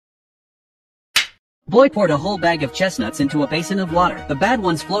Boy poured a whole bag of chestnuts into a basin of water. The bad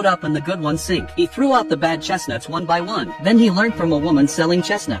ones float up and the good ones sink. He threw out the bad chestnuts one by one. Then he learned from a woman selling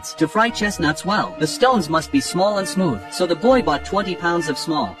chestnuts. To fry chestnuts well, the stones must be small and smooth. So the boy bought 20 pounds of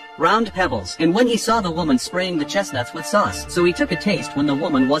small, round pebbles, and when he saw the woman spraying the chestnuts with sauce, so he took a taste when the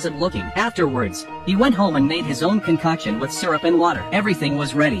woman wasn't looking. Afterwards, he went home and made his own concoction with syrup and water. Everything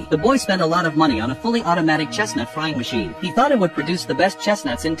was ready. The boy spent a lot of money on a fully automatic chestnut frying machine. He thought it would produce the best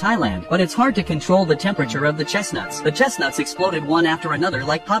chestnuts in Thailand, but it's hard to control the temperature of the chestnuts. The chestnuts exploded one after another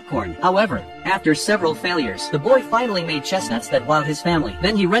like popcorn. However, after several failures, the boy finally made chestnuts that wowed his family.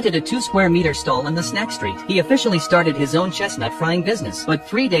 Then he rented a 2-square-meter stall in the snack street. He officially started his own chestnut frying business. But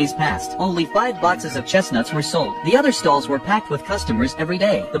 3 days passed. Only 5 boxes of chestnuts were sold. The other stalls were packed with customers every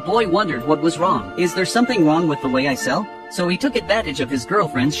day. The boy wondered what was wrong. Is there something wrong with the way I sell? So he took advantage of his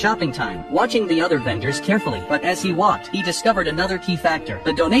girlfriend's shopping time, watching the other vendors carefully. But as he walked, he discovered another key factor.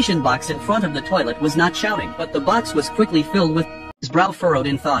 The donation box in front of the toilet was not shouting, but the box was quickly filled with. His brow furrowed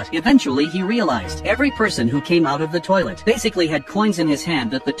in thought. Eventually he realized every person who came out of the toilet basically had coins in his hand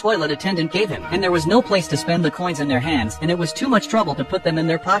that the toilet attendant gave him, and there was no place to spend the coins in their hands, and it was too much trouble to put them in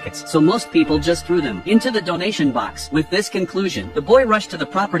their pockets, so most people just threw them into the donation box. With this conclusion, the boy rushed to the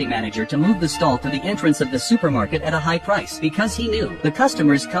property manager to move the stall to the entrance of the supermarket at a high price, because he knew the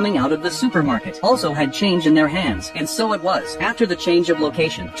customers coming out of the supermarket also had change in their hands, and so it was. After the change of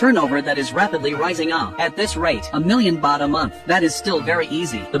location, turnover that is rapidly rising on. At this rate, 1 million baht a month. That is still very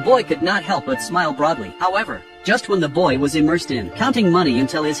easy. The boy could not help but smile broadly. However, just when the boy was immersed in counting money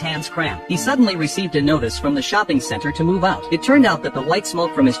until his hands cramped, he suddenly received a notice from the shopping center to move out. It turned out that the white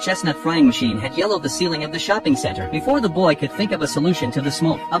smoke from his chestnut frying machine had yellowed the ceiling of the shopping center. Before the boy could think of a solution to the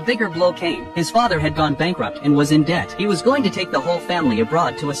smoke, a bigger blow came. His father had gone bankrupt and was in debt. He was going to take the whole family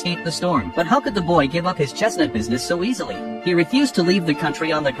abroad to escape the storm. But how could the boy give up his chestnut business so easily? He refused to leave the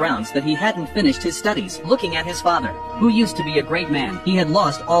country on the grounds that he hadn't finished his studies. Looking at his father, who used to be a great man, he had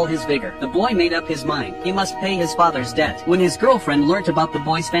lost all his vigor. The boy made up his mind. He must pay his father's debt. When his girlfriend learnt about the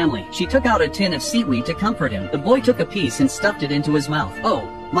boy's family, she took out a tin of seaweed to comfort him. The boy took a piece and stuffed it into his mouth. Oh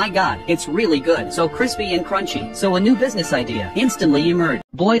my God, it's really good. So crispy and crunchy. So a new business idea instantly emerged.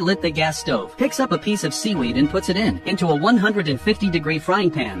 Boy lit the gas stove, picks up a piece of seaweed and puts it into a 150-degree frying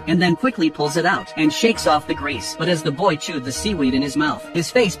pan, and then quickly pulls it out and shakes off the grease. But as the boy chewed the seaweed in his mouth,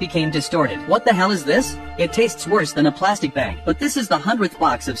 his face became distorted. What the hell is this? It tastes worse than a plastic bag. But this is the 100th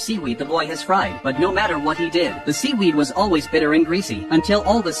box of seaweed the boy has fried. But no matter what he did, the seaweed was always bitter and greasy until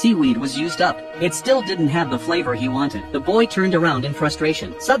all the seaweed was used up. It still didn't have the flavor he wanted. The boy turned around in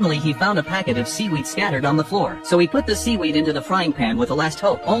frustration. Suddenly he found a packet of seaweed scattered on the floor. So he put the seaweed into the frying pan with a last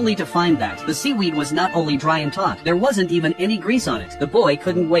hope, only to find that the seaweed was not only dry and taut, there wasn't even any grease on it. The boy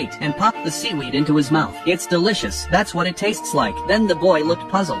couldn't wait and popped the seaweed into his mouth. It's delicious. That's what it tastes like. Then the boy looked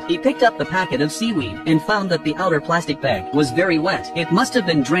puzzled. He picked up the packet of seaweed and found that the outer plastic bag was very wet. It must have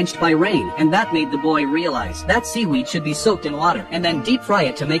been drenched by rain, and that made the boy realize that seaweed should be soaked in water and then deep fry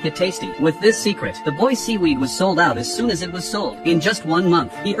it to make it tasty. With this secret, the boy's seaweed was sold out as soon as it was sold. In just 1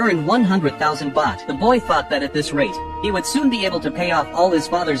 month, he earned 100,000 baht. The boy thought that at this rate, he would soon be able to pay off all his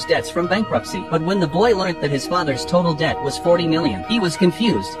father's debts from bankruptcy. But when the boy learned that his father's total debt was 40 million, he was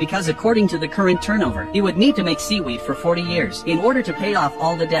confused because according to the current turnover, he would need to make seaweed for 40 years in order to pay off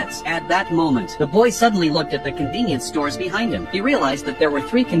all the debts. At that moment, the boy suddenly looked at the convenience stores behind him. He realized that there were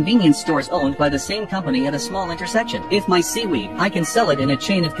 3 convenience stores owned by the same company at a small intersection. If my seaweed, I can sell it in a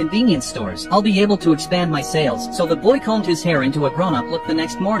chain of convenience stores, I'll be able to expand my sales. So the boy combed his hair into a grown-up look the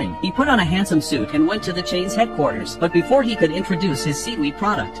next morning. He put on a handsome suit and went to the chain's headquarters. But before he could introduce his seaweed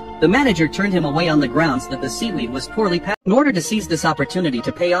product, the manager turned him away on the grounds that the seaweed was poorly packed. In order to seize this opportunity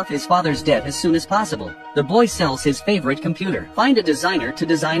to pay off his father's debt as soon as possible, the boy sells his favorite computer. Find a designer to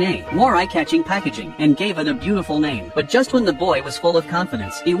design a more eye-catching packaging and gave it a beautiful name. But just when the boy was full of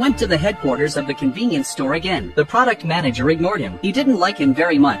confidence, he went to the headquarters of the convenience store again. The product manager ignored him. He didn't like him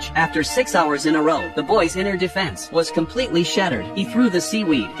very much. After 6 hours in a row, the boy's inner defense was completely shattered. He threw the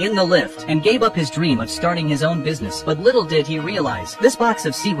seaweed in the lift and gave up his dream of starting his own business. But little did he realize, this box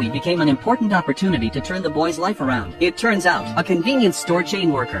of seaweed became an important opportunity to turn the boy's life around. It turns out, a convenience store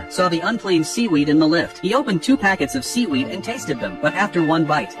chain worker saw the unclaimed seaweed in the lift. He opened 2 packets of seaweed and tasted them, but after 1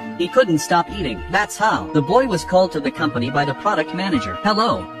 bite, he couldn't stop eating. That's how the boy was called to the company by the product manager.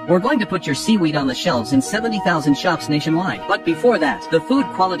 Hello, we're going to put your seaweed on the shelves in 70,000 shops nationwide. But before that, the Food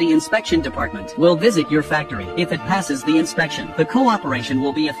Quality Inspection Department will visit your factory. If it passes the inspection, the cooperation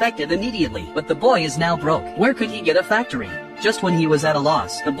will be effective immediately. But the boy is now broke. Where could he get a factory? Just when he was at a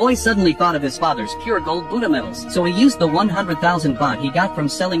loss, the boy suddenly thought of his father's pure gold Buddha medals, so he used the 100,000 baht he got from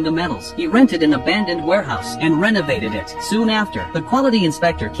selling the medals. He rented an abandoned warehouse and renovated it. Soon after, the quality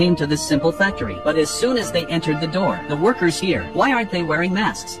inspector came to this simple factory, but as soon as they entered the door, the workers here, why aren't they wearing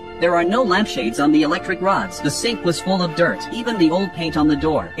masks? There are no lampshades on the electric rods. The sink was full of dirt, even the old paint on the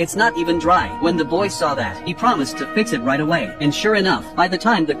door. It's not even dry. When the boy saw that, he promised to fix it right away. And sure enough, by the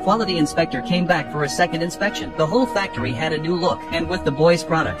time the quality inspector came back for a second inspection, the whole factory had a new look, and with the boy's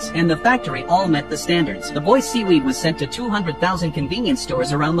products and the factory all met the standards. The boy's seaweed was sent to 200,000 convenience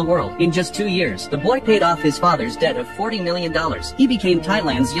stores around the world. In just 2 years, the boy paid off his father's debt of $40 million. He became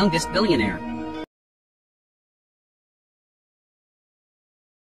Thailand's youngest billionaire.